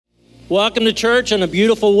Welcome to church on a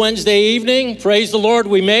beautiful Wednesday evening. Praise the Lord,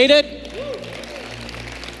 we made it.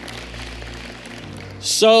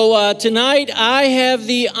 So tonight I have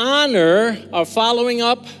the honor of following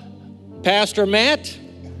up Pastor Matt,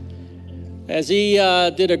 as he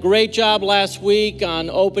did a great job last week on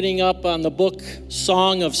opening up on the book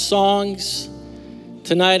Song of Songs.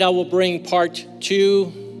 Tonight I will bring part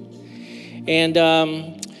 2,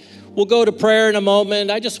 and we'll go to prayer in a moment.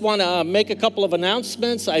 I just want to make a couple of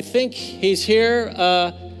announcements. I think he's here.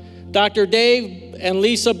 Dr. Dave and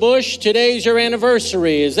Lisa Bush, today's your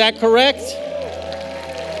anniversary. Is that correct?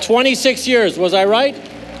 26 years, was I right?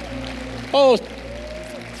 Oh,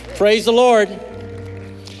 praise the Lord.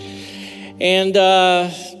 And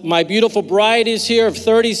my beautiful bride is here of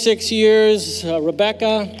 36 years,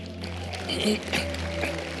 Rebecca.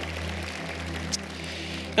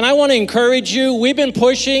 And I want to encourage you. We've been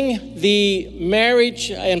pushing the marriage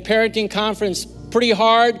and parenting conference pretty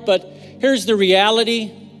hard, but here's the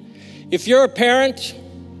reality. If you're a parent,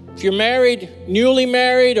 if you're married, newly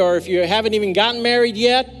married, or if you haven't even gotten married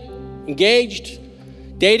yet, engaged,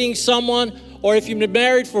 dating someone, or if you've been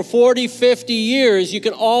married for 40, 50 years, you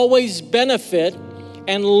can always benefit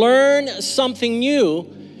and learn something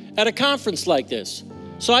new at a conference like this.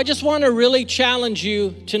 So I just want to really challenge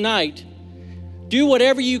you tonight. Do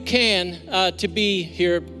whatever you can to be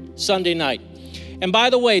here Sunday night. And by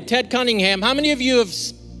the way, Ted Cunningham, how many of you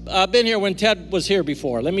have been here when Ted was here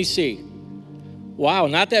before? Let me see. Wow,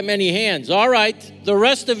 not that many hands. All right, the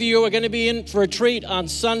rest of you are going to be in for a treat on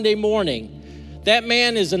Sunday morning. That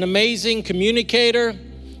man is an amazing communicator.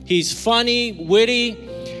 He's funny, witty,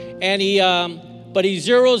 and but he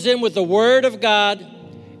zeroes in with the Word of God,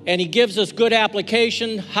 and he gives us good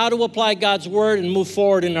application, how to apply God's Word and move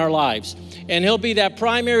forward in our lives. And he'll be that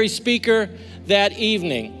primary speaker that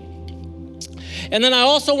evening. And then I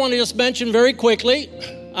also want to just mention very quickly,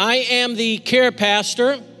 I am the care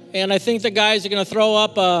pastor, and I think the guys are going to throw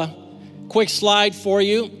up a quick slide for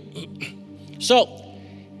you. So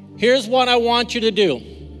here's what I want you to do.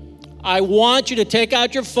 I want you to take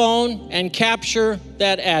out your phone and capture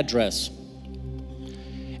that address.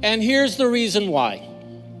 And here's the reason why.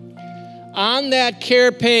 On that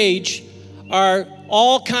care page are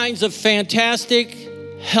all kinds of fantastic,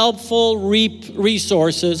 helpful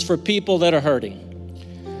resources for people that are hurting.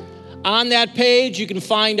 On that page, you can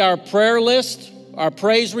find our prayer list, our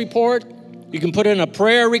praise report. You can put in a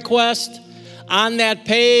prayer request. On that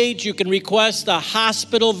page, you can request a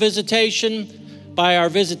hospital visitation by our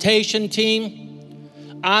visitation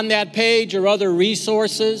team. On that page are other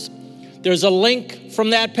resources. There's a link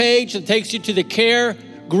from that page that takes you to the care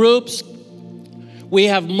groups. We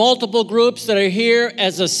have multiple groups that are here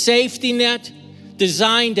as a safety net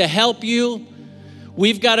designed to help you.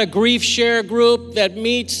 We've got a grief share group that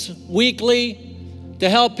meets weekly to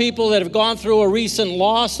help people that have gone through a recent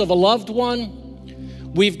loss of a loved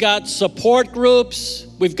one. We've got support groups.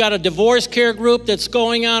 We've got a divorce care group that's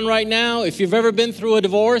going on right now. If you've ever been through a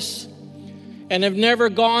divorce and have never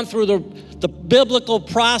gone through the biblical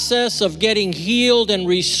process of getting healed and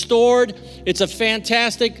restored, it's a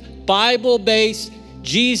fantastic Bible-based,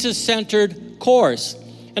 Jesus-centered course.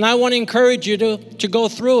 And I want to encourage you to go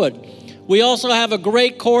through it. We also have a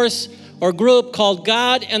great course or group called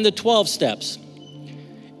God and the 12 Steps.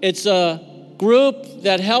 It's a group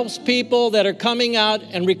that helps people that are coming out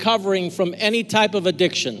and recovering from any type of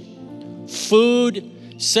addiction. Food,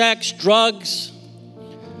 sex, drugs,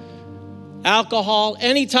 alcohol,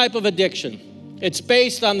 any type of addiction. It's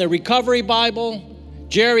based on the Recovery Bible.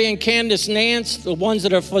 Jerry and Candace Nance, the ones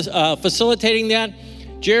that are facilitating that.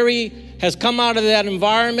 Jerry has come out of that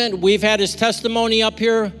environment. We've had his testimony up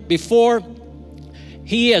here before.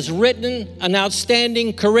 He has written an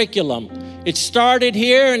outstanding curriculum. It started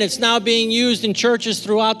here and it's now being used in churches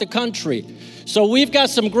throughout the country. So we've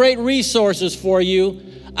got some great resources for you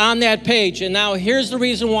on that page. And now here's the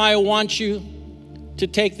reason why I want you to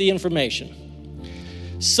take the information.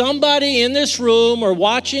 Somebody in this room or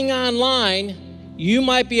watching online, you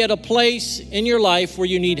might be at a place in your life where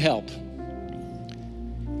you need help.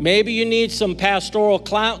 Maybe you need some pastoral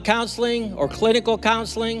counseling or clinical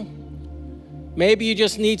counseling. Maybe you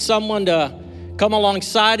just need someone to come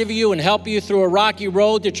alongside of you and help you through a rocky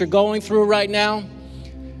road that you're going through right now.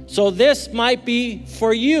 So this might be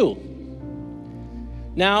for you.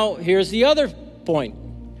 Now, here's the other point.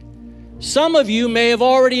 Some of you may have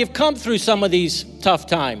already come through some of these tough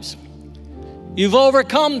times. You've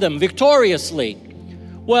overcome them victoriously.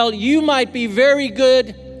 Well, you might be very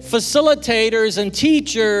good facilitators and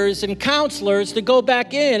teachers and counselors to go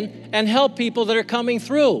back in and help people that are coming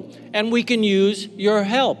through. And we can use your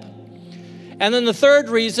help. And then the third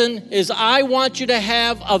reason is I want you to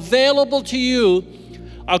have available to you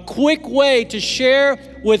a quick way to share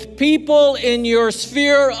with people in your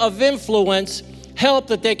sphere of influence help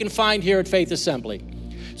that they can find here at Faith Assembly.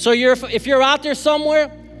 So if you're out there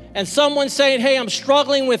somewhere and someone's saying, hey, I'm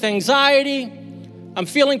struggling with anxiety, I'm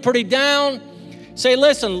feeling pretty down, say,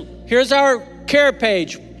 listen, here's our care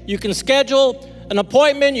page. You can schedule an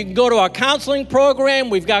appointment. You can go to our counseling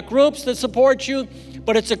program. We've got groups that support you,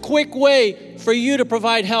 but it's a quick way for you to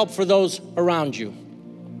provide help for those around you.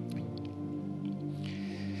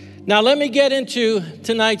 Now, let me get into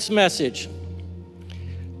tonight's message.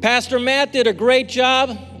 Pastor Matt did a great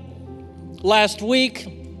job last week.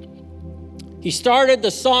 He started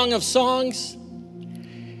the Song of Songs.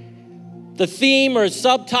 The theme or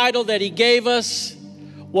subtitle that he gave us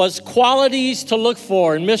was Qualities to Look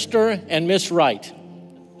For in Mr. and Miss Right.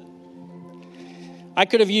 I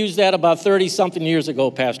could have used that about 30-something years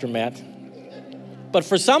ago, Pastor Matt. But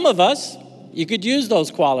for some of us, you could use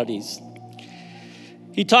those qualities.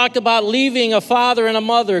 He talked about leaving a father and a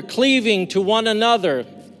mother, cleaving to one another,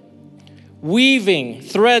 weaving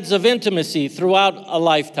threads of intimacy throughout a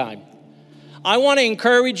lifetime. I want to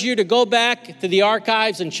encourage you to go back to the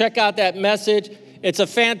archives and check out that message. It's a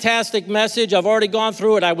fantastic message. I've already gone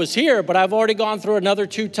through it. I was here, but I've already gone through it another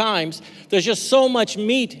 2 times. There's just so much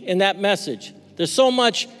meat in that message. There's so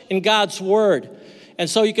much in God's Word. And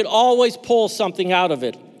so you could always pull something out of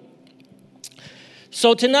it.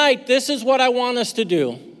 So tonight, this is what I want us to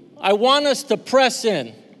do. I want us to press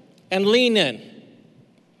in and lean in.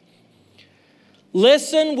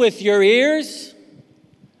 Listen with your ears,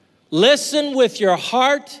 listen with your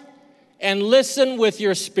heart, and listen with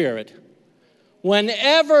your spirit.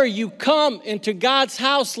 Whenever you come into God's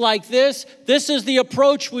house like this is the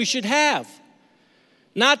approach we should have.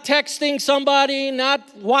 Not texting somebody,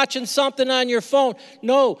 not watching something on your phone.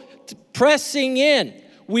 No, pressing in.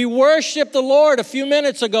 We worshiped the Lord a few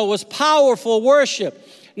minutes ago. It was powerful worship.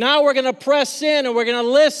 Now we're going to press in and we're going to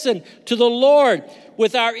listen to the Lord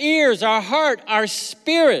with our ears, our heart, our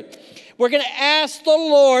spirit. We're going to ask the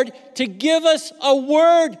Lord to give us a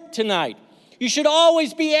word tonight. You should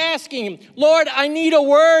always be asking Him, Lord, I need a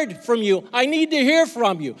word from you. I need to hear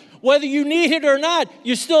from you. Whether you need it or not,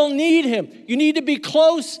 you still need Him. You need to be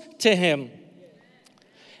close to Him.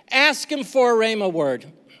 Ask Him for a rhema word.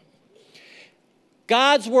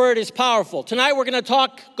 God's word is powerful. Tonight we're going to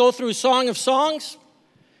go through Song of Songs.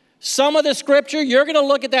 Some of the scripture, you're going to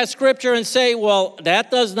look at that scripture and say, well,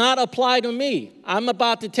 that does not apply to me. I'm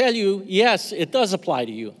about to tell you, yes, it does apply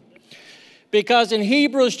to you. Because in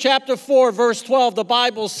Hebrews chapter 4, verse 12, the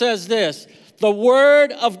Bible says this, the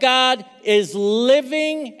word of God is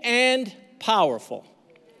living and powerful.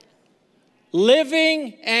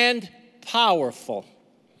 Living and powerful.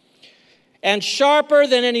 And sharper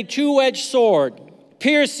than any two-edged sword,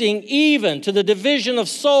 piercing even to the division of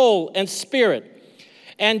soul and spirit,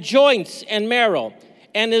 and joints and marrow,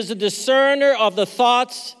 and is a discerner of the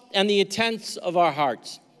thoughts and the intents of our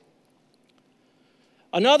hearts.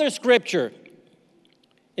 Another scripture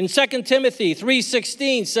in 2 Timothy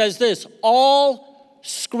 3:16 says this, all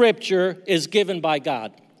scripture is given by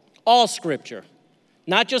God. All scripture.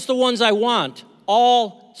 Not just the ones I want,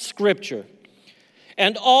 all scripture.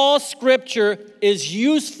 And all scripture is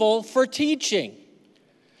useful for teaching.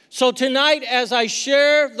 So tonight, as I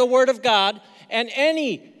share the Word of God, and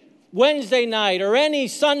any Wednesday night or any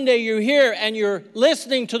Sunday you're here and you're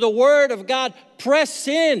listening to the Word of God, press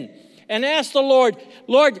in and ask the Lord,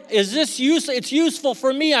 Lord, is this useful? It's useful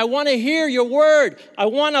for me. I want to hear your Word. I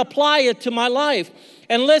want to apply it to my life.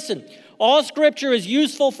 And listen, all Scripture is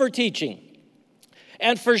useful for teaching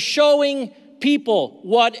and for showing people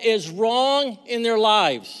what is wrong in their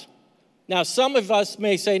lives. Now, some of us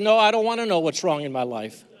may say, no, I don't want to know what's wrong in my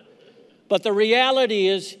life. But the reality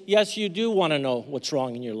is, yes, you do want to know what's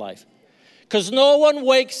wrong in your life. Because no one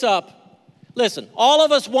wakes up. Listen, all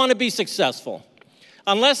of us want to be successful.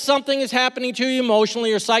 Unless something is happening to you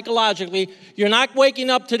emotionally or psychologically, you're not waking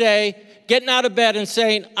up today, getting out of bed and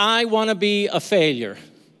saying, I want to be a failure.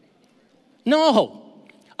 No,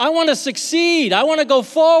 I want to succeed. I want to go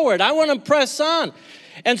forward. I want to press on.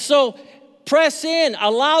 And so press in.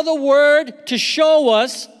 Allow the Word to show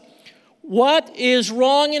us what is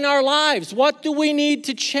wrong in our lives. What do we need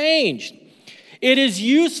to change? It is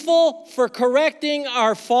useful for correcting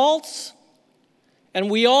our faults, and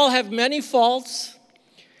we all have many faults,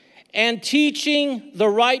 and teaching the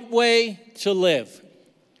right way to live.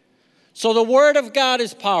 So the Word of God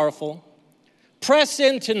is powerful. Press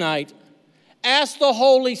in tonight. Ask the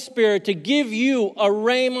Holy Spirit to give you a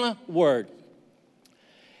rhema word.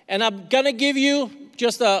 And I'm going to give you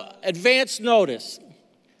just an advance notice.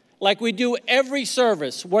 like we do every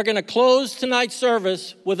service, we're going to close tonight's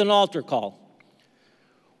service with an altar call.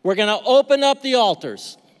 We're going to open up the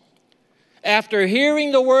altars. After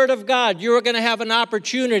hearing the word of God, you're going to have an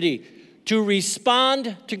opportunity to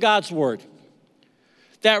respond to God's word.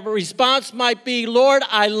 That response might be, Lord,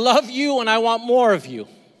 I love you and I want more of you.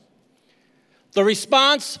 The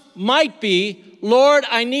response might be, Lord,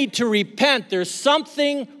 I need to repent. There's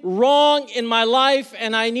something wrong in my life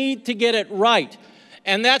and I need to get it right.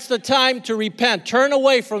 And that's the time to repent. Turn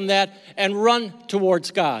away from that and run towards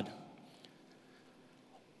God.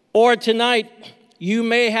 Or tonight, you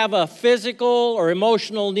may have a physical or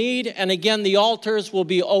emotional need, and again, the altars will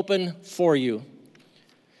be open for you.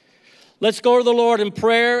 Let's go to the Lord in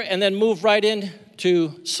prayer and then move right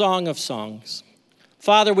into Song of Songs.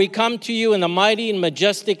 Father, we come to you in the mighty and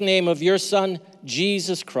majestic name of your Son,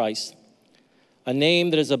 Jesus Christ, a name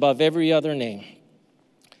that is above every other name.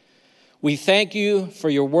 We thank you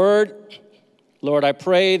for your word. Lord, I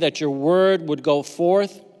pray that your word would go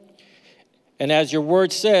forth, and as your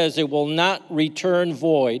word says, it will not return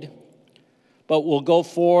void, but will go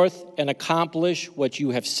forth and accomplish what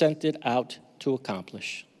you have sent it out to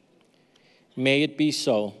accomplish. May it be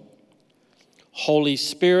so. Holy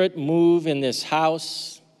Spirit, move in this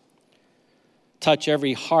house. Touch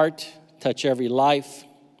every heart, touch every life.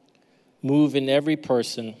 Move in every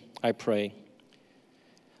person, I pray.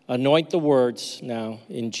 Anoint the words now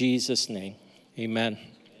in Jesus' name. Amen.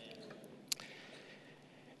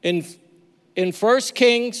 In 1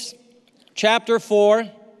 Kings chapter 4,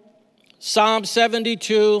 Psalm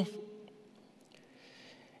 72,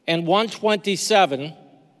 and 127,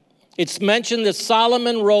 it's mentioned that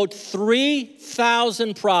Solomon wrote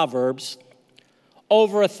 3,000 proverbs,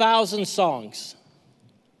 over 1,000 songs.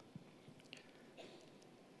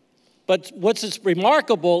 But what's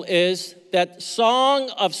remarkable is that Song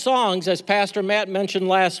of Songs, as Pastor Matt mentioned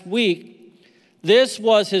last week, this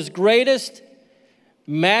was his greatest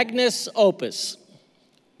magnus opus,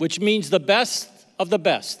 which means the best of the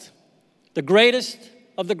best, the greatest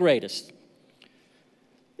of the greatest.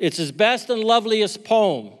 It's his best and loveliest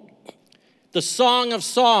poem. The Song of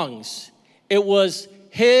Songs, it was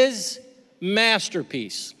his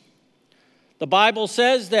masterpiece. The Bible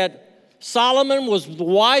says that Solomon was the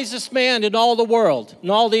wisest man in all the world, in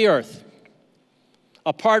all the earth,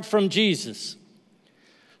 apart from Jesus.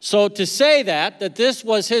 So to say that this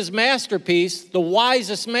was his masterpiece, the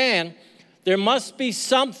wisest man, there must be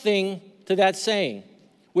something to that saying.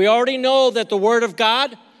 We already know that the Word of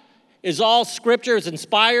God is all Scripture, is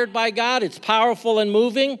inspired by God, it's powerful and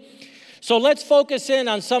moving. So let's focus in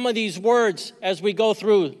on some of these words as we go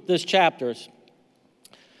through this chapters.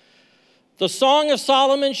 The Song of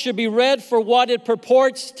Solomon should be read for what it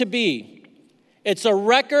purports to be. It's a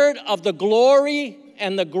record of the glory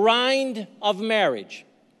and the grind of marriage.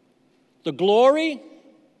 The glory,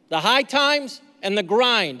 the high times, and the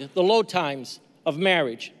grind, the low times of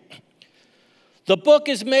marriage. The book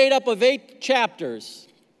is made up of 8 chapters,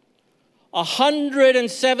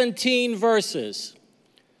 117 verses,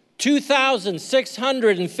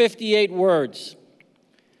 2,658 words.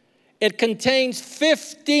 It contains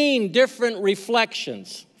 15 different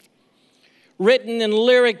reflections written in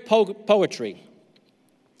lyric poetry.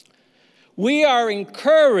 We are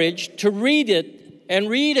encouraged to read it and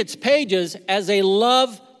read its pages as a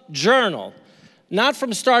love journal. Not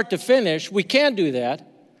from start to finish, we can do that,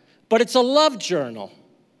 but it's a love journal.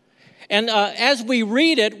 And as we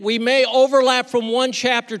read it, we may overlap from one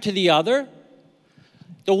chapter to the other.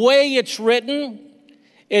 The way it's written,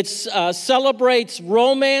 it celebrates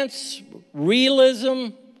romance, realism,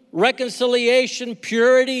 reconciliation,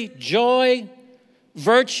 purity, joy,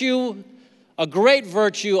 virtue, a great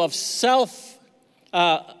virtue of selflessness,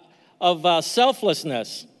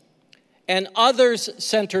 and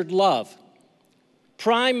others-centered love.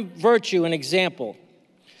 Prime virtue and example.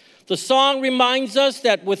 The song reminds us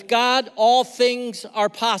that with God, all things are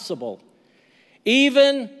possible.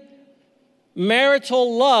 Even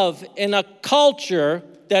marital love in a culture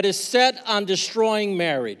that is set on destroying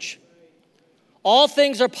marriage. All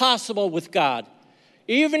things are possible with God.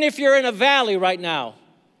 Even if you're in a valley right now,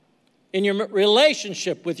 in your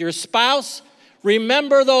relationship with your spouse,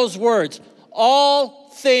 remember those words. All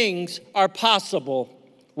things are possible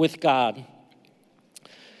with God.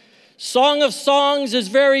 Song of Songs is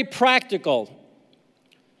very practical.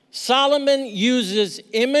 Solomon uses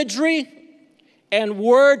imagery and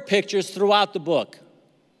word pictures throughout the book.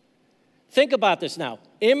 Think about this now.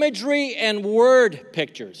 Imagery and word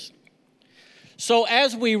pictures. So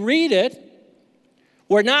as we read it,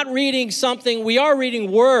 we're not reading something, we are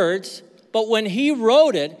reading words, but when he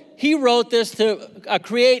wrote it, he wrote this to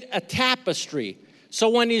create a tapestry, So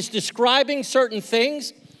when he's describing certain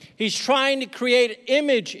things, he's trying to create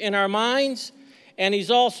image in our minds, and he's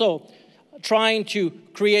also trying to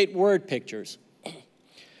create word pictures.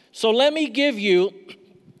 So let me give you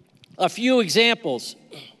a few examples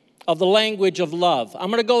of the language of love. I'm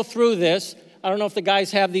going to go through this. I don't know if the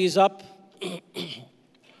guys have these up.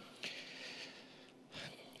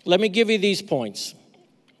 Let me give you these points.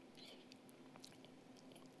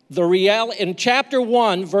 In chapter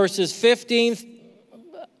 1, verses 15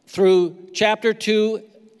 through chapter 2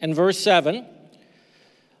 and verse 7,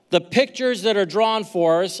 the pictures that are drawn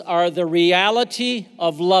for us are the reality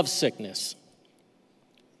of lovesickness.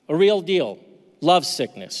 A real deal,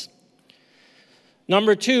 lovesickness.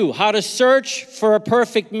 Number 2, how to search for a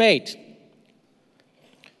perfect mate.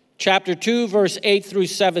 Chapter 2, verse 8 through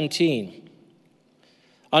 17.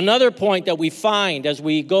 Another point that we find as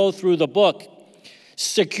we go through the book,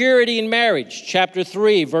 security in marriage, chapter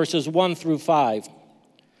 3, verses 1 through 5.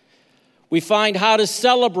 We find how to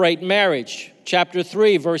celebrate marriage, chapter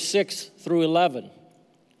 3, verse 6 through 11.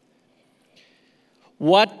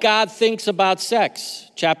 What God thinks about sex,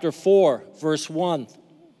 chapter 4, verse 1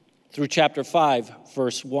 through chapter 5,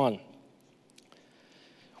 verse 1.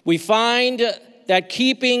 We find that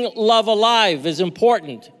keeping love alive is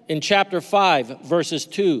important in chapter 5, verses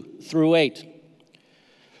 2 through 8.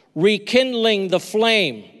 Rekindling the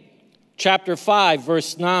flame, chapter 5,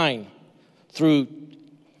 verse 9 through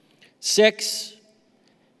 6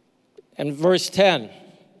 and verse 10.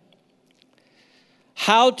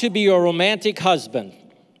 How to be a romantic husband.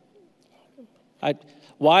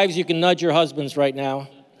 Wives, you can nudge your husbands right now.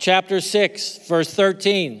 Chapter 6, verse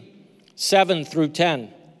 13, 7 through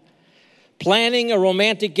 10. Planning a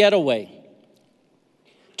romantic getaway.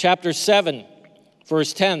 Chapter 7,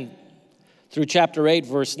 verse 10 through chapter 8,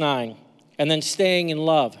 verse 9. And then staying in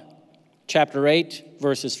love. Chapter 8,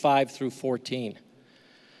 verses 5 through 14.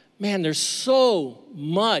 Man, there's so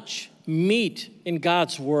much meat in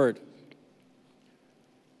God's word.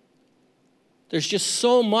 There's just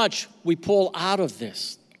so much we pull out of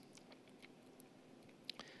this.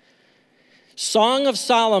 Song of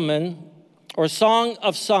Solomon, or Song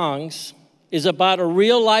of Songs, is about a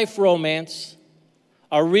real-life romance,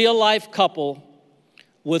 a real-life couple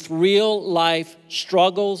with real-life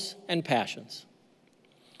struggles and passions.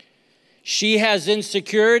 She has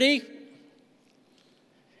insecurity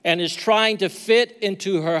and is trying to fit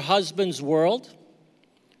into her husband's world.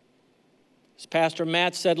 As Pastor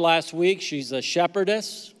Matt said last week, she's a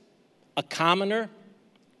shepherdess, a commoner.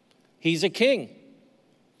 He's a king.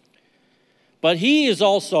 But he is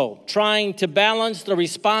also trying to balance the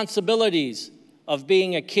responsibilities of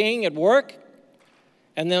being a king at work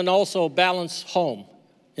and then also balance home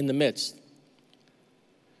in the midst.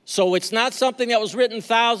 So it's not something that was written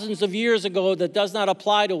thousands of years ago that does not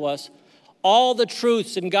apply to us. All the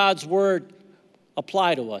truths in God's word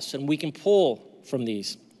apply to us, and we can pull from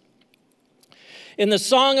these. In the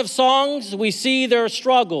Song of Songs, we see their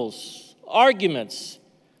struggles, arguments,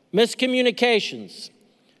 miscommunications.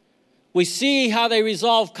 We see how they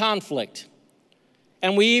resolve conflict,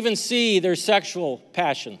 and we even see their sexual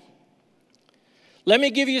passion. Let me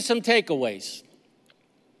give you some takeaways.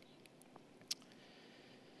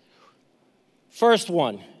 First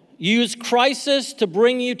one, use crisis to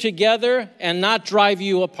bring you together and not drive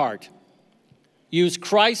you apart. Use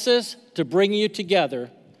crisis to bring you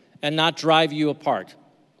together and not drive you apart.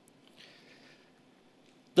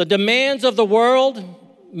 The demands of the world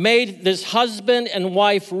made this husband and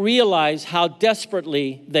wife realize how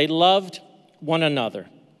desperately they loved one another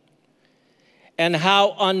and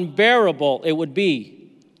how unbearable it would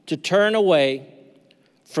be to turn away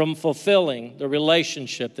from fulfilling the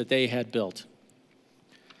relationship that they had built.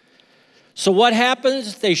 So what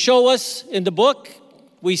happens? They show us in the book,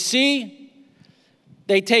 we see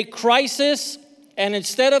they take crisis, and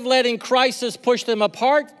instead of letting crisis push them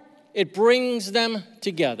apart, it brings them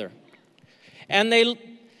together. And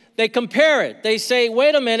they compare it. They say,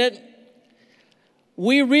 wait a minute,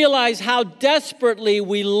 we realize how desperately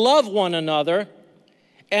we love one another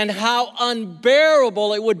and how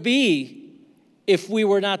unbearable it would be if we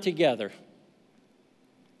were not together.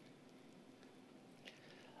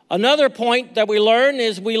 Another point that we learn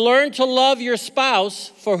is we learn to love your spouse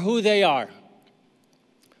for who they are.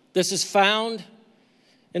 This is found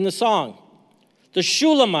in the song. The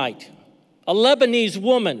Shulamite, a Lebanese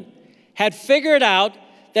woman, had figured out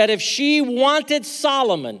that if she wanted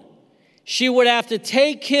Solomon, she would have to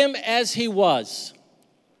take him as he was.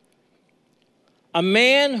 A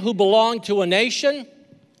man who belonged to a nation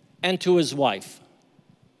and to his wife.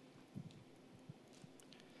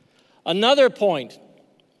 Another point,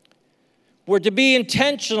 we're to be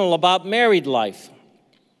intentional about married life.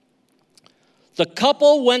 The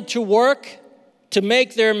couple went to work to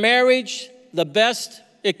make their marriage the best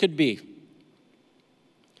it could be.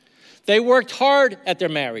 They worked hard at their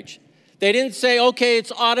marriage. They didn't say, okay,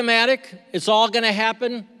 it's automatic. It's all going to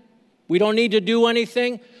happen. We don't need to do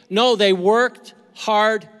anything. No, they worked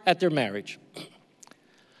hard at their marriage.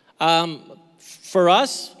 For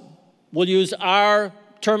us, we'll use our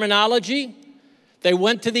terminology. They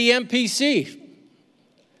went to the MPC.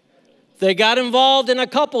 They got involved in a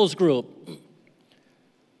couples group.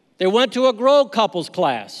 They went to a Grow couples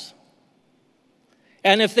class.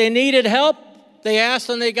 And if they needed help, they asked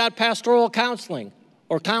and they got pastoral counseling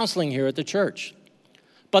or counseling here at the church.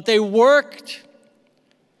 But they worked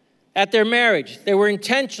at their marriage. They were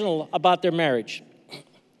intentional about their marriage.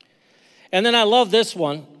 And then I love this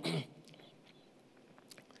one.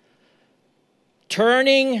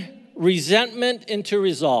 Turning resentment into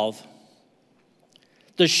resolve.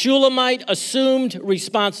 The Shulamite assumed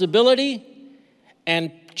responsibility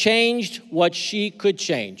and changed what she could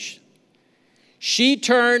change. She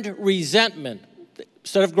turned resentment.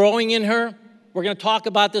 Instead of growing in her, we're going to talk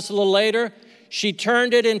about this a little later, she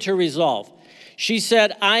turned it into resolve. She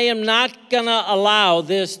said, I am not going to allow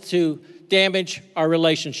this to damage our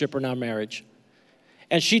relationship or our marriage.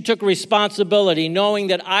 And she took responsibility, knowing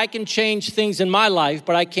that I can change things in my life,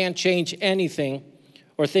 but I can't change anything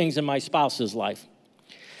or things in my spouse's life.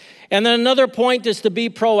 And then another point is to be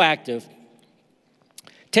proactive.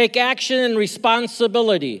 Take action and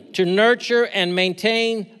responsibility to nurture and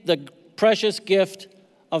maintain the precious gift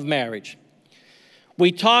of marriage.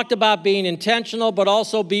 We talked about being intentional, but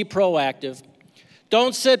also be proactive.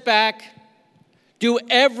 Don't sit back. Do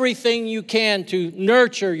everything you can to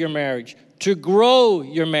nurture your marriage, to grow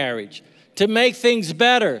your marriage, to make things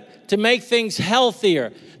better, to make things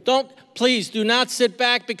healthier. Please do not sit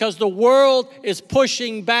back, because the world is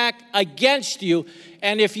pushing back against you.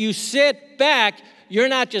 And if you sit back, you're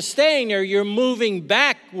not just staying there, you're moving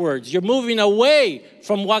backwards. You're moving away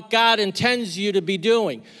from what God intends you to be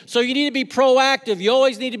doing. So you need to be proactive. You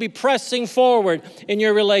always need to be pressing forward in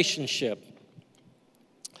your relationship.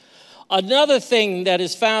 Another thing that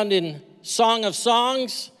is found in Song of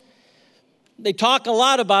Songs, they talk a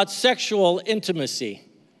lot about sexual intimacy.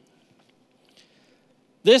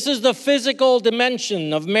 This is the physical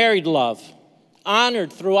dimension of married love,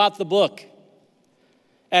 honored throughout the book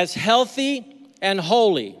as healthy and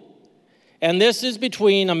holy. And this is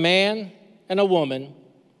between a man and a woman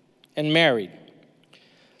and married.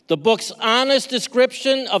 The book's honest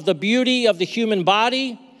description of the beauty of the human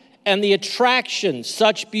body and the attraction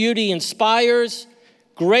such beauty inspires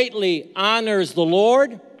greatly honors the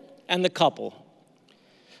Lord and the couple.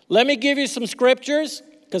 Let me give you some scriptures,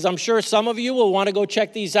 because I'm sure some of you will want to go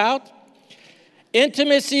check these out.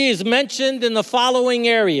 Intimacy is mentioned in the following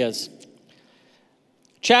areas.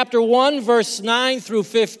 Chapter 1, verse 9 through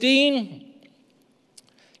 15.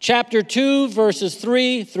 Chapter 2, verses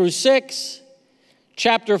 3 through 6.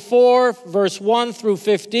 Chapter 4, verse 1 through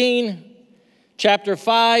 15. Chapter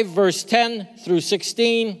 5, verse 10 through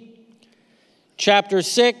 16. Chapter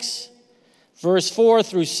 6, verse 4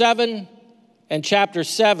 through 7. And chapter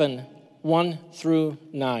 7, 1 through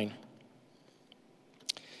 9.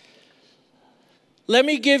 Let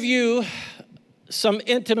me give you some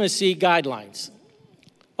intimacy guidelines.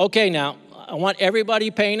 Okay, now, I want everybody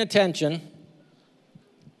paying attention.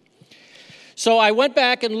 So I went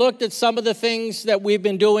back and looked at some of the things that we've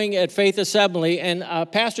been doing at Faith Assembly. And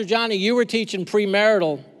Pastor Johnny, you were teaching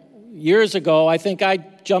premarital years ago. I think I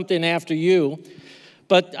jumped in after you.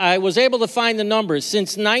 But I was able to find the numbers.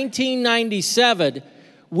 Since 1997,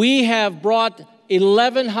 we have brought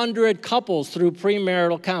 1,100 couples through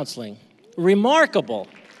premarital counseling. Remarkable.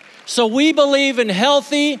 So we believe in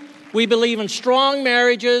healthy, we believe in strong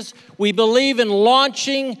marriages, we believe in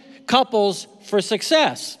launching couples for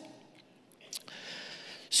success.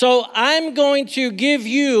 So I'm going to give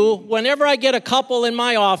you, whenever I get a couple in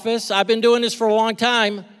my office, I've been doing this for a long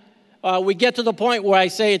time, we get to the point where I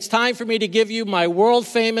say, it's time for me to give you my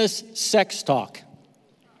world-famous sex talk.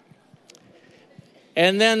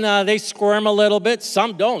 And then they squirm a little bit.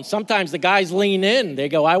 Some don't. Sometimes the guys lean in. They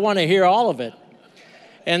go, I want to hear all of it.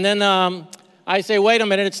 And then I say, wait a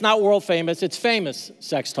minute, it's not world-famous. It's famous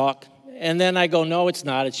sex talk. And then I go, no, it's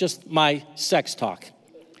not. It's just my sex talk.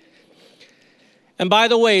 And by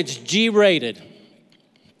the way, it's G-rated.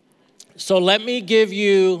 So let me give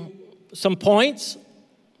you some points.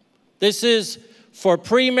 This is for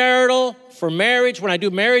premarital, for marriage. When I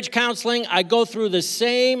do marriage counseling, I go through the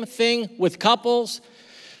same thing with couples.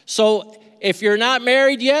 So if you're not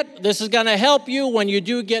married yet, this is going to help you when you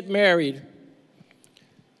do get married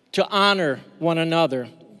to honor one another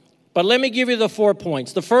But let me give you the 4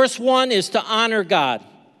 points. The first one is to honor God.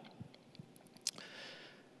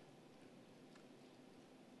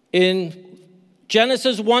 In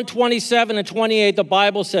Genesis 1:27 and 28, the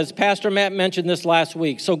Bible says, Pastor Matt mentioned this last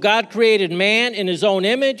week. So God created man in his own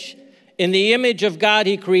image. In the image of God,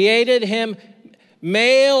 he created him,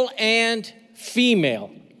 male and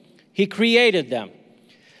female. He created them.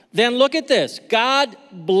 Then look at this. God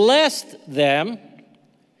blessed them,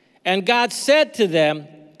 and God said to them,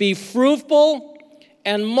 be fruitful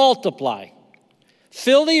and multiply.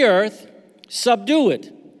 Fill the earth, subdue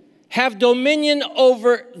it. Have dominion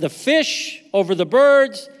over the fish, over the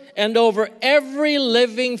birds, and over every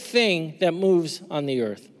living thing that moves on the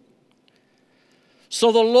earth.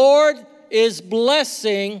 So the Lord is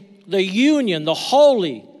blessing the union, the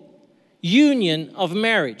holy union of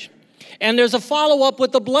marriage. And there's a follow-up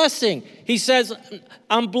with the blessing. He says,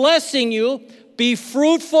 I'm blessing you, be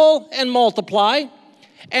fruitful and multiply,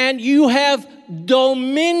 and you have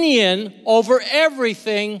dominion over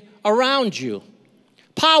everything around you.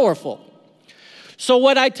 Powerful. So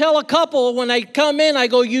what I tell a couple when I come in, I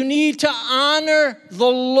go, you need to honor the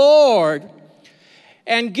Lord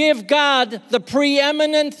and give God the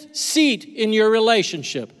preeminent seat in your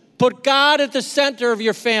relationship. Put God at the center of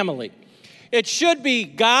your family. It should be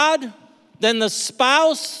God, then the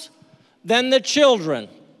spouse, then the children.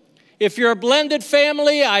 If you're a blended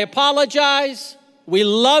family, I apologize. We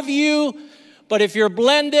love you. But if you're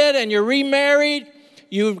blended and you're remarried,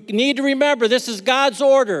 you need to remember this is God's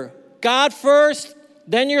order. God first,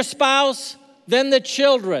 then your spouse, then the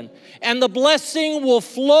children. And the blessing will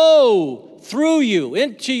flow through you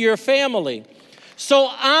into your family. So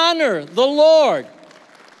honor the Lord.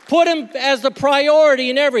 Put him as the priority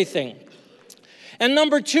in everything. And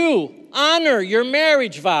number 2, honor your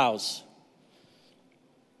marriage vows.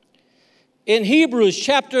 In Hebrews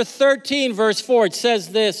chapter 13, verse 4, it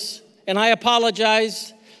says this, and I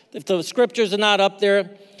apologize if the scriptures are not up there,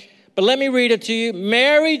 but let me read it to you.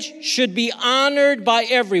 Marriage should be honored by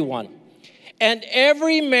everyone, and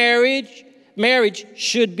every marriage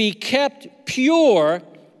should be kept pure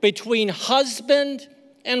between husband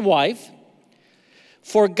and wife,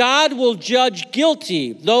 for God will judge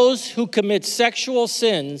guilty those who commit sexual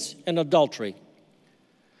sins and adultery.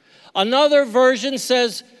 Another version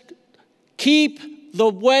says, keep the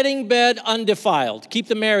wedding bed undefiled. Keep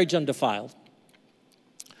the marriage undefiled.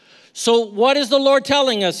 So what is the Lord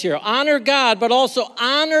telling us here? Honor God, but also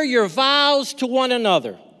honor your vows to one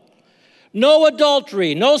another. No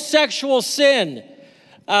adultery, no sexual sin.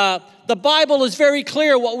 The Bible is very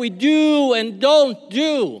clear what we do and don't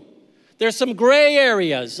do. There's some gray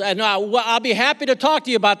areas, and I'll be happy to talk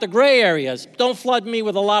to you about the gray areas. Don't flood me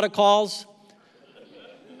with a lot of calls.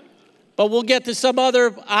 But we'll get to some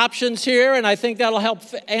other options here, and I think that'll help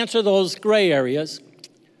answer those gray areas.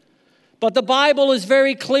 But the Bible is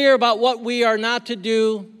very clear about what we are not to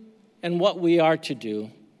do and what we are to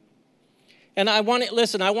do. And I want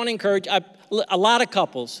to encourage a lot of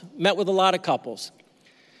couples, met with a lot of couples.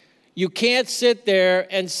 You can't sit there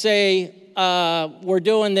and say, we're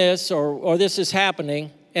doing this or this is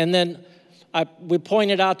happening, and then we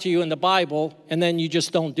point it out to you in the Bible, and then you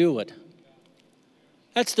just don't do it.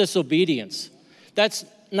 That's disobedience. That's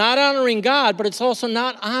not honoring God, but it's also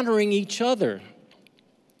not honoring each other.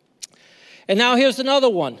 And now here's another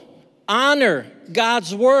one. Honor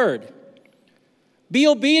God's word. Be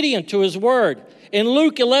obedient to his word. In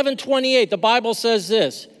Luke 11:28, the Bible says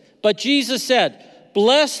this, but Jesus said,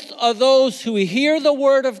 blessed are those who hear the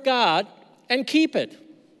word of God and keep it.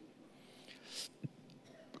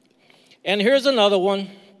 And here's another one.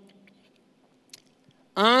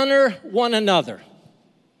 Honor one another.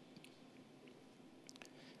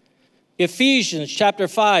 Ephesians chapter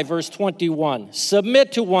 5, verse 21.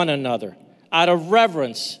 Submit to one another out of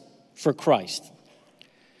reverence for Christ.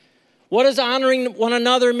 What does honoring one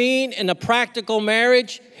another mean in a practical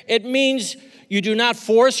marriage? It means you do not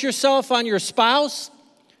force yourself on your spouse.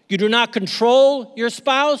 You do not control your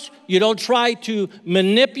spouse. You don't try to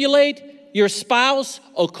manipulate your spouse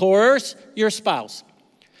or coerce your spouse.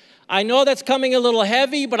 I know that's coming a little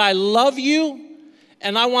heavy, but I love you,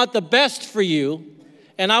 and I want the best for you,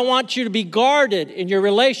 and I want you to be guarded in your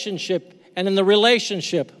relationship and in the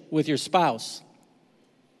relationship with your spouse.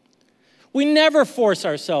 We never force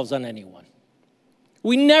ourselves on anyone.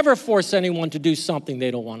 We never force anyone to do something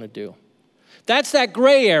they don't want to do. That's that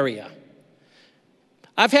gray area.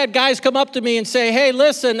 I've had guys come up to me and say, hey,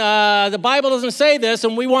 listen, the Bible doesn't say this,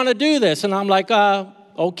 and we want to do this. And I'm like,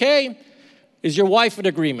 okay, is your wife in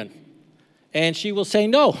agreement? And she will say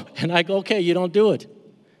no. And I go, okay, you don't do it.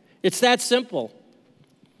 It's that simple.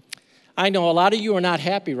 I know a lot of you are not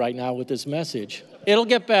happy right now with this message. It'll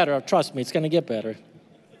get better. Trust me, it's going to get better.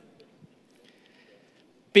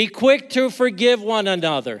 Be quick to forgive one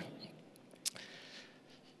another.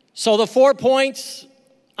 So the 4 points: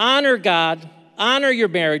 honor God, honor your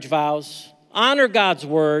marriage vows, honor God's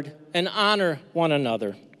word, and honor one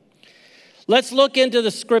another. Let's look into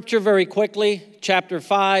the scripture very quickly. Chapter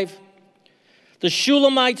 5. The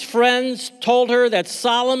Shulamite's friends told her that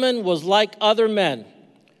Solomon was like other men,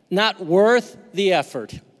 not worth the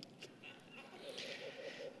effort.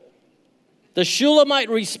 The Shulamite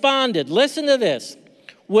responded, listen to this,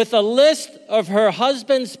 with a list of her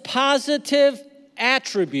husband's positive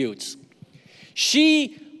attributes.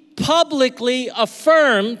 She publicly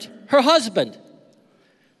affirmed her husband.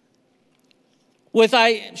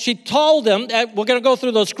 She told him, we're going to go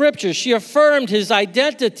through those scriptures, she affirmed his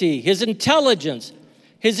identity, his intelligence,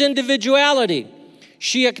 his individuality.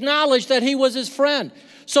 She acknowledged that he was his friend.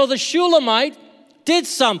 So the Shulamite did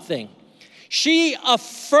something. She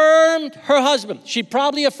affirmed her husband. She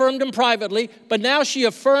probably affirmed him privately, but now she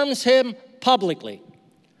affirms him publicly.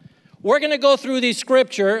 We're going to go through these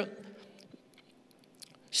scripture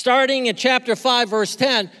starting in chapter 5, verse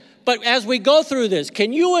 10. But as we go through this,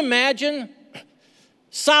 can you imagine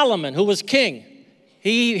Solomon, who was king?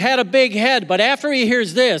 He had a big head, but after he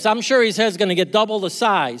hears this, I'm sure his head's going to get double the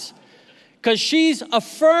size because she's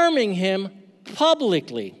affirming him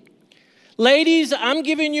publicly. Ladies, I'm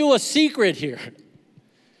giving you a secret here.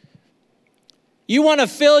 You want to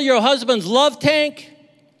fill your husband's love tank?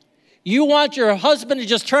 You want your husband to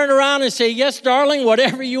just turn around and say, yes, darling,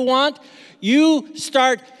 whatever you want? You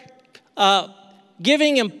start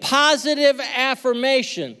giving him positive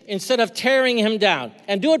affirmation instead of tearing him down.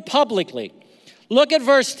 And do it publicly. Look at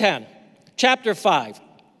verse 10, chapter 5.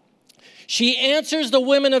 She answers the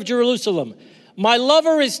women of Jerusalem, my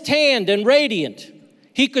lover is tanned and radiant.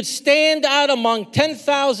 He could stand out among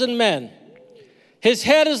 10,000 men. His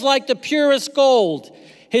head is like the purest gold.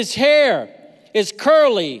 His hair is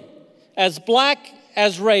curly, as black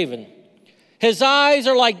as raven. His eyes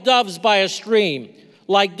are like doves by a stream,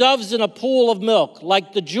 like doves in a pool of milk,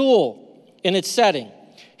 like the jewel in its setting.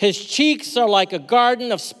 His cheeks are like a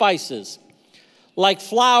garden of spices, like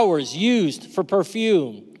flowers used for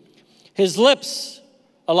perfume. His lips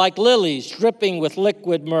are like lilies dripping with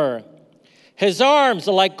liquid myrrh. His arms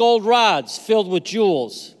are like gold rods filled with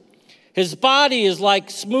jewels. His body is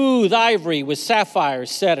like smooth ivory with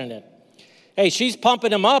sapphires set in it. Hey, she's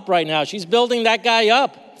pumping him up right now. She's building that guy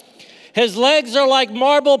up. His legs are like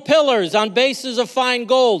marble pillars on bases of fine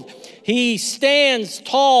gold. He stands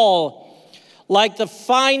tall like the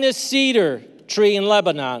finest cedar tree in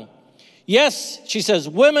Lebanon. Yes, she says,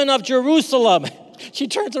 women of Jerusalem. She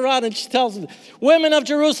turns around and she tells them, women of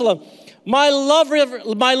Jerusalem, my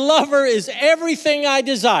lover is everything I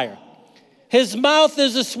desire. His mouth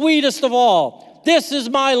is the sweetest of all. This is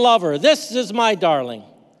my lover. This is my darling.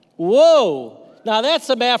 Whoa. Now that's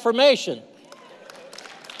some affirmation.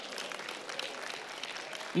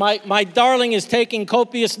 My darling is taking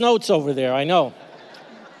copious notes over there, I know.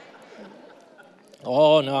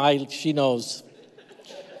 Oh, no, she knows.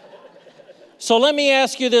 So let me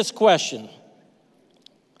ask you this question.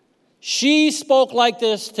 She spoke like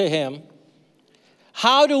this to him.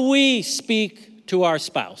 How do we speak to our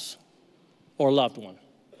spouse or loved one?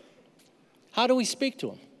 How do we speak to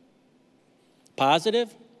them?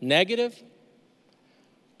 Positive? Negative?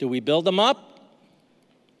 Do we build them up?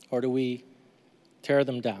 Or do we tear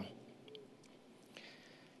them down?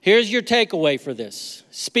 Here's your takeaway for this.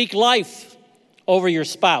 Speak life over your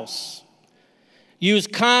spouse. Use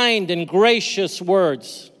kind and gracious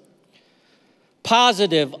words.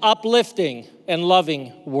 Positive, uplifting, and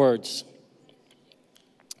loving words.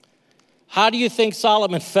 How do you think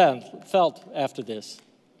Solomon felt after this?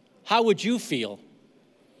 How would you feel?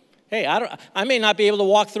 Hey, I may not be able to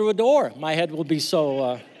walk through a door. My head will be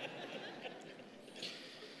so...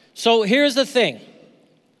 So here's the thing.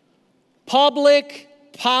 Public,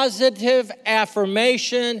 positive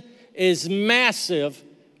affirmation is massive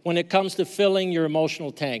when it comes to filling your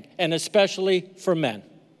emotional tank, and especially for men.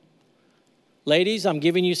 Ladies, I'm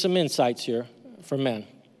giving you some insights here for men.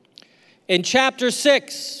 In chapter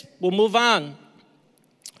 6, we'll move on.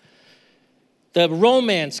 The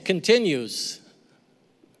romance continues.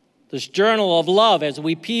 This journal of love as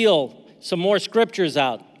we peel some more scriptures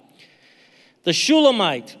out. The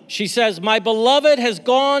Shulamite, she says, my beloved has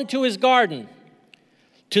gone to his garden,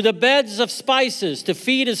 to the beds of spices, to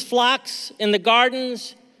feed his flocks in the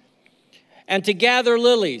gardens, and to gather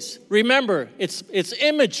lilies. Remember, it's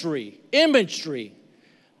imagery.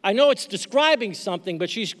 I know it's describing something,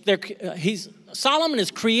 but Solomon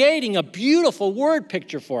is creating a beautiful word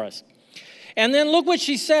picture for us. And then look what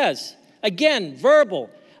she says. Again, verbal.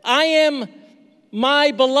 I am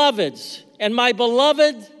my beloved's, and my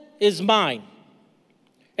beloved is mine.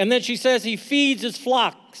 And then she says he feeds his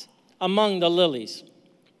flocks among the lilies.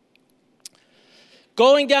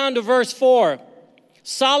 Going down to verse 4,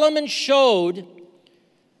 Solomon showed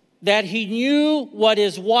that he knew what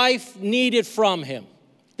his wife needed from him.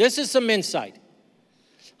 This is some insight.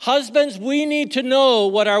 Husbands, we need to know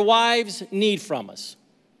what our wives need from us.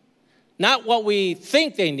 Not what we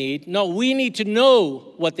think they need. No, we need to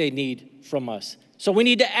know what they need from us. So we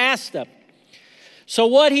need to ask them. So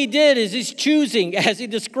what he did is he's choosing, as he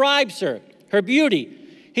describes her beauty,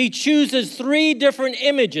 he chooses 3 different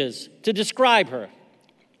images to describe her.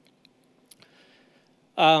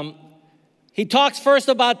 He talks first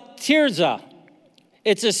about Tirzah.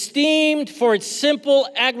 It's esteemed for its simple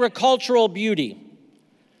agricultural beauty.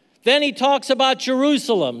 Then he talks about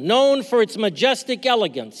Jerusalem, known for its majestic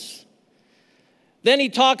elegance. Then he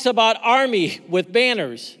talks about army with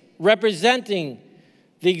banners, representing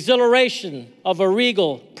the exhilaration of a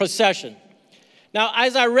regal procession. Now,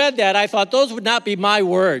 as I read that, I thought those would not be my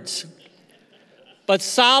words. But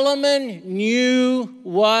Solomon knew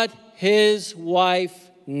what his wife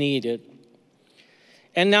needed.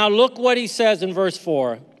 And now look what he says in verse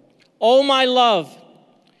 4. "Oh, my love,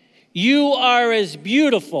 you are as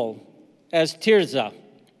beautiful as Tirzah,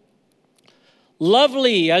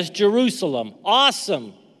 lovely as Jerusalem,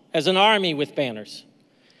 awesome as an army with banners.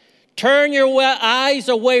 Turn your eyes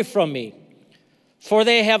away from me, for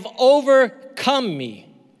they have overcome me.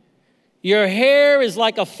 Your hair is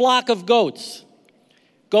like a flock of goats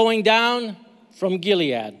going down from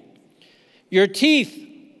Gilead. Your teeth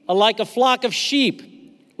are like a flock of sheep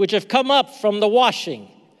which have come up from the washing.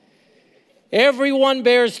 Everyone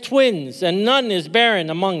bears twins, and none is barren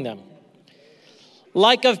among them.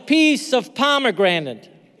 Like a piece of pomegranate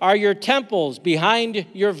are your temples behind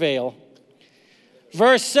your veil."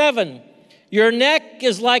 Verse 7, "Your neck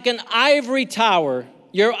is like an ivory tower,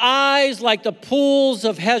 your eyes like the pools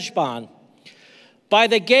of Heshbon, by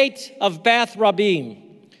the gate of Bath Rabbim.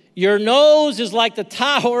 Your nose is like the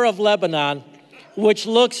tower of Lebanon, which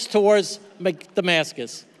looks towards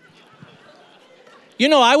Damascus." You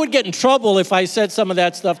know, I would get in trouble if I said some of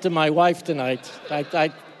that stuff to my wife tonight.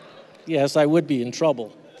 Yes, I would be in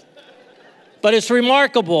trouble. But it's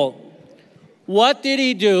remarkable. What did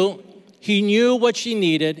he do? He knew what she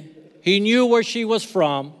needed. He knew where she was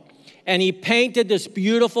from. And he painted this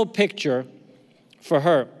beautiful picture for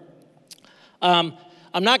her. I'm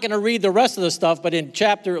not going to read the rest of the stuff, but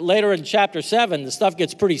later in chapter 7, the stuff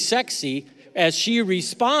gets pretty sexy as she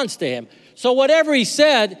responds to him. So whatever he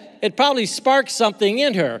said, it probably sparked something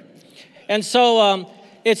in her. And so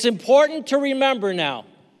it's important to remember now.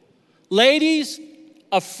 Ladies,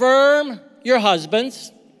 affirm your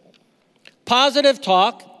husbands. Positive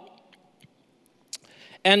talk.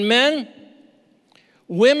 And men,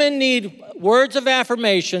 women need words of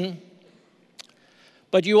affirmation,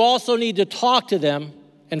 but you also need to talk to them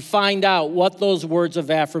and find out what those words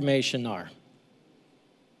of affirmation are.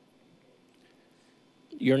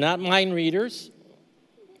 You're not mind readers.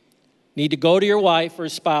 Need to go to your wife or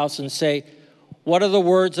spouse and say, what are the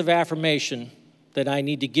words of affirmation that I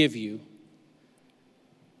need to give you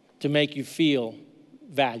to make you feel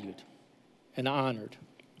valued and honored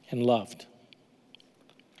and loved?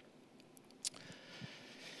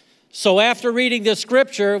 So after reading this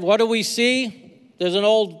scripture, what do we see? There's an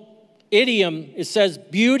old idiom. It says,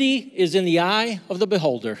 beauty is in the eye of the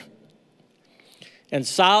beholder. And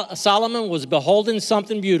Solomon was beholding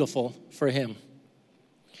something beautiful for him.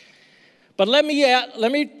 But let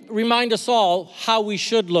me remind us all how we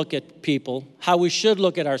should look at people, how we should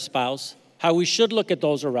look at our spouse, how we should look at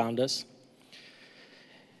those around us.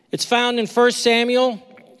 It's found in 1 Samuel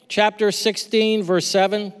chapter 16, verse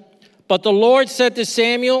 7. But the Lord said to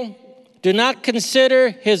Samuel, do not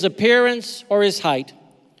consider his appearance or his height,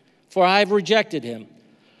 for I have rejected him.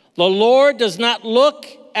 The Lord does not look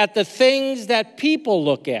at the things that people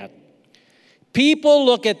look at. People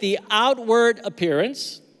look at the outward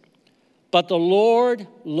appearance, but the Lord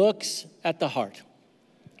looks at the heart.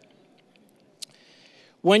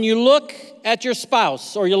 When you look at your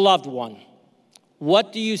spouse or your loved one,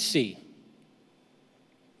 what do you see?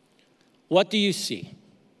 What do you see?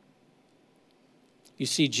 You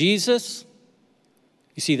see Jesus?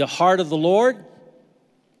 You see the heart of the Lord?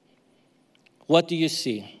 What do you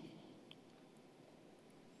see?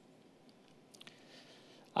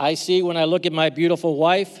 I see, when I look at my beautiful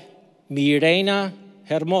wife, mi reina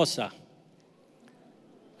hermosa.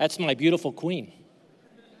 That's my beautiful queen.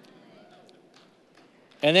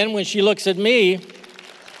 And then when she looks at me,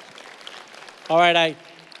 all right,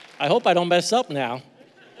 I hope I don't mess up now.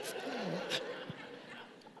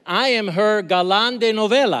 I am her galán de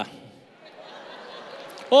novela.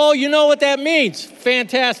 Oh, you know what that means.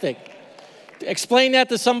 Fantastic. Explain that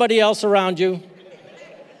to somebody else around you.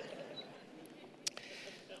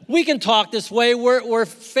 We can talk this way. We're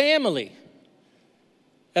family.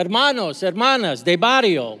 Hermanos, hermanas, de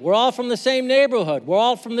barrio. We're all from the same neighborhood. We're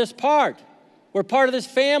all from this part. We're part of this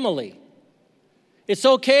family. It's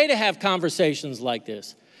okay to have conversations like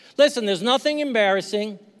this. Listen, there's nothing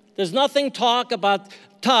embarrassing. There's nothing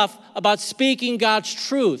tough about speaking God's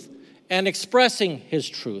truth and expressing His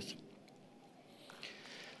truth.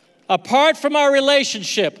 Apart from our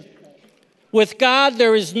relationship with God,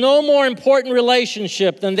 there is no more important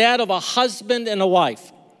relationship than that of a husband and a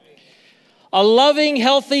wife. A loving,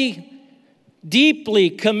 healthy, deeply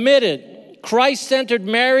committed, Christ-centered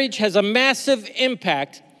marriage has a massive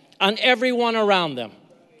impact on everyone around them.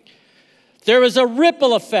 There is a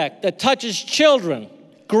ripple effect that touches children,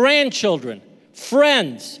 grandchildren,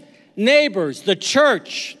 friends, neighbors, the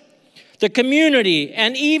church, the community,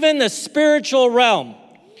 and even the spiritual realm.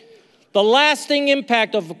 The lasting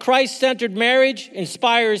impact of a Christ-centered marriage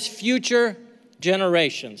inspires future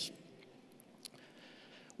generations.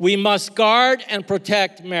 We must guard and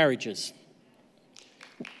protect marriages.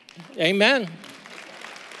 Amen.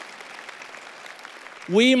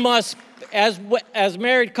 We must, as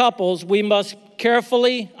married couples, we must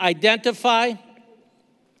carefully identify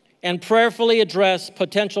and prayerfully address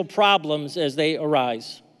potential problems as they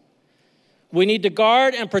arise. We need to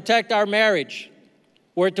guard and protect our marriage.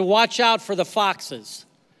 We're to watch out for the foxes.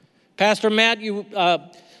 Pastor Matt,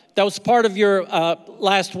 that was part of your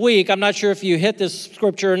last week. I'm not sure if you hit this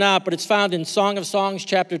scripture or not, but it's found in Song of Songs,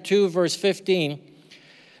 chapter 2, verse 15.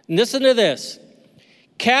 And listen to this.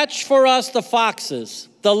 Catch for us the foxes,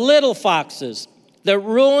 the little foxes that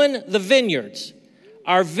ruin the vineyards,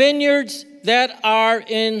 our vineyards that are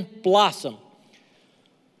in blossom.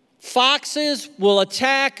 Foxes will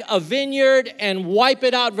attack a vineyard and wipe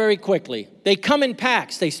it out very quickly. They come in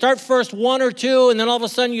packs. They start first one or two, and then all of a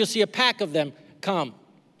sudden you'll see a pack of them come.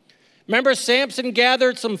 Remember, Samson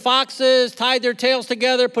gathered some foxes, tied their tails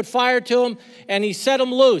together, put fire to them, and he set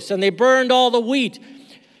them loose, and they burned all the wheat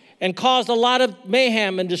and caused a lot of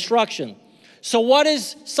mayhem and destruction. So what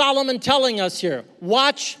is Solomon telling us here?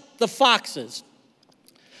 Watch the foxes.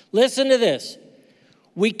 Listen to this.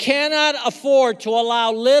 We cannot afford to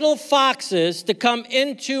allow little foxes to come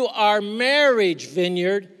into our marriage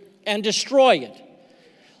vineyard and destroy it.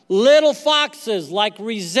 Little foxes like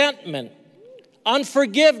resentment,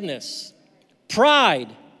 unforgiveness,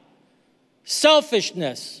 pride,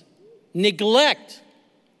 selfishness, neglect,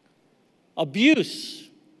 abuse,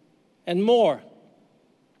 and more.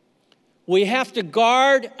 We have to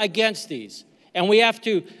guard against these, and we have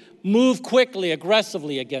to move quickly,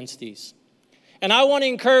 aggressively against these. And I want to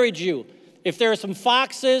encourage you, if there are some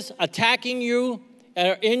foxes attacking you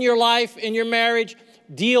in your life, in your marriage,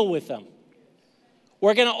 deal with them.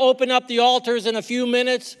 We're going to open up the altars in a few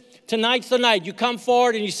minutes. Tonight's the night. You come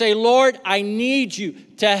forward and you say, Lord, I need you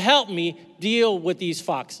to help me deal with these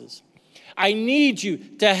foxes. I need you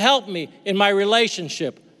to help me in my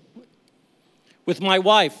relationship with my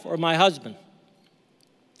wife or my husband.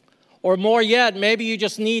 Or more yet, maybe you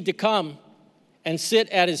just need to come and sit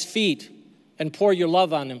at his feet and pour your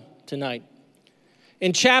love on him tonight.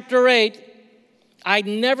 In chapter 8, I'd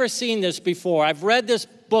never seen this before. I've read this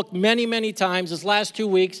book many, many times. This last 2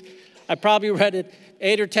 weeks, I probably read it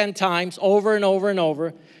 8 or 10 times, over and over and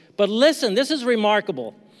over. But listen, this is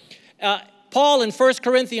remarkable. Paul in 1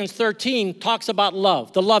 Corinthians 13 talks about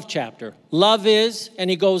love, the love chapter. Love is, and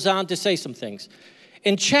he goes on to say some things.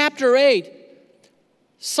 In chapter 8,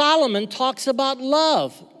 Solomon talks about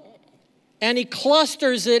love, and he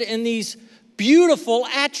clusters it in these beautiful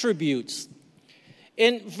attributes.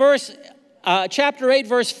 In chapter 8,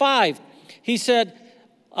 verse 5, he said,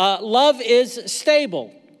 love is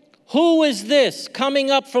stable. Who is this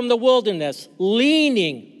coming up from the wilderness,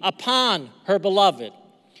 leaning upon her beloved?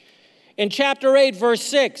 In chapter 8, verse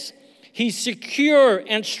 6, he's secure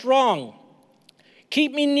and strong.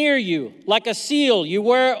 Keep me near you, like a seal you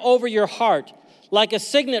wear over your heart, like a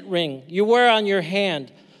signet ring you wear on your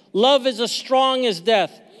hand. Love is as strong as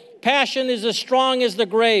death. Passion is as strong as the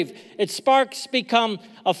grave. Its sparks become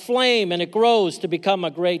a flame, and it grows to become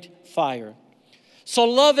a great fire. So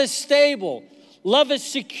love is stable. Love is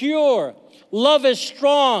secure. Love is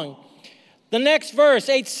strong. The next verse,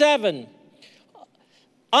 8:7,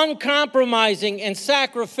 uncompromising and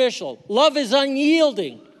sacrificial. Love is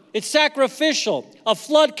unyielding. It's sacrificial. A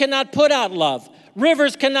flood cannot put out love.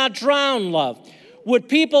 Rivers cannot drown love. Would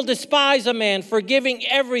people despise a man for giving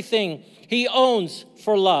everything he owns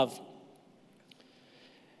for love?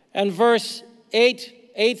 And verse 8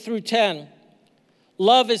 8 through 10,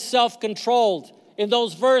 love is self-controlled. In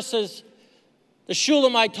those verses, the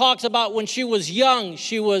Shulamite talks about when she was young,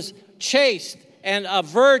 she was chaste and a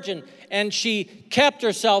virgin, and she kept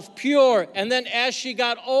herself pure. And then as she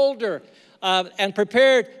got older and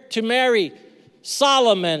prepared to marry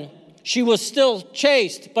Solomon, she was still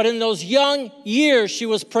chaste. But in those young years, she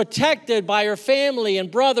was protected by her family and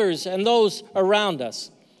brothers and those around us.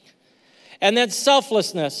 And then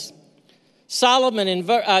selflessness. Solomon, in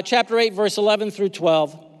chapter 8, verse 11 through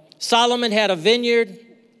 12, Solomon had a vineyard.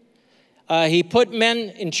 He put men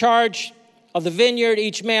in charge of the vineyard.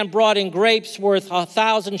 Each man brought in grapes worth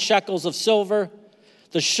 1,000 shekels of silver.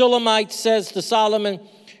 The Shulamite says to Solomon,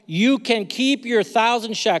 "You can keep your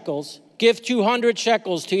 1,000 shekels. Give 200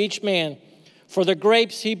 shekels to each man for the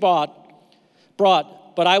grapes he brought,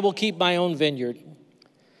 but I will keep my own vineyard."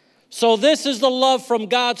 So this is the love from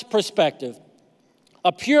God's perspective,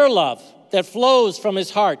 a pure love that flows from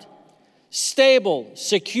his heart, stable,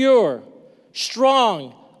 secure,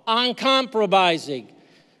 strong, uncompromising,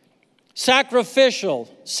 sacrificial,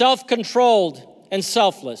 self-controlled, and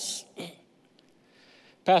selfless.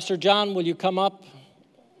 Pastor John, will you come up?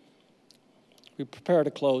 We prepare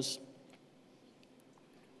to close.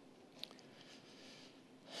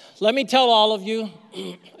 Let me tell all of you,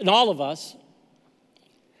 and all of us,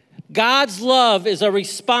 God's love is a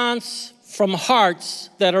response from hearts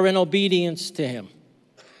that are in obedience to him.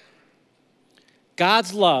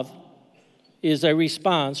 God's love is a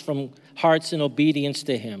response from hearts in obedience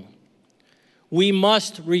to him. We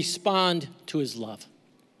must respond to his love.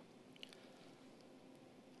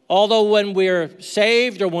 Although when we're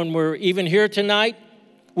saved or when we're even here tonight,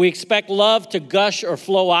 we expect love to gush or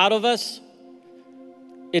flow out of us,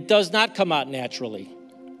 it does not come out naturally.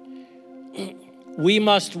 We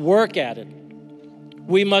must work at it.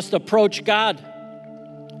 We must approach God.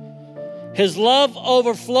 His love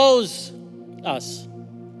overflows us.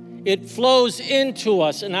 It flows into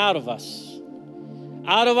us and out of us,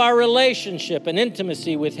 out of our relationship and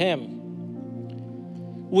intimacy with him.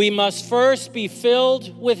 We must first be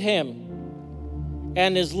filled with him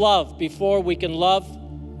and his love before we can love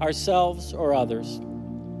ourselves or others.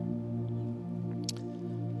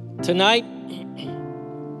 Tonight,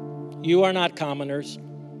 you are not commoners.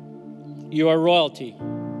 You are royalty.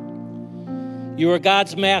 You are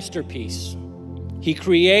God's masterpiece. He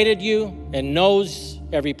created you and knows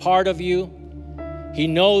every part of you. He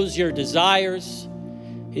knows your desires.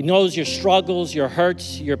 He knows your struggles, your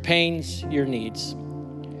hurts, your pains, your needs.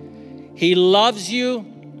 He loves you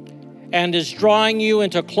and is drawing you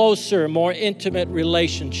into a closer, more intimate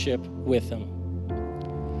relationship with him.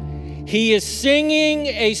 He is singing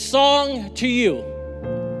a song to you.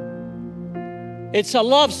 It's a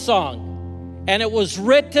love song, and it was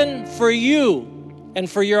written for you and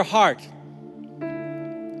for your heart.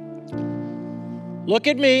 Look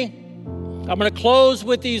at me. I'm going to close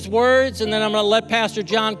with these words, and then I'm going to let Pastor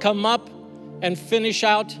John come up and finish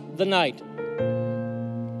out the night.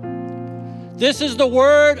 This is the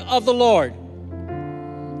word of the Lord.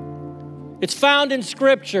 It's found in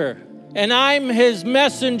Scripture, and I'm his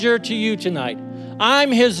messenger to you tonight.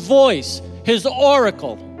 I'm his voice, his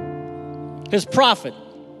oracle, his prophet.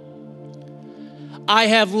 I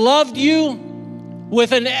have loved you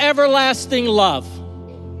with an everlasting love.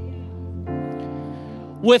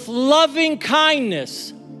 With loving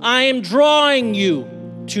kindness, I am drawing you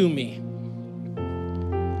to me.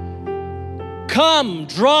 Come,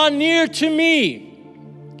 draw near to me,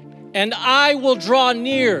 and I will draw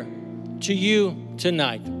near to you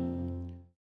tonight.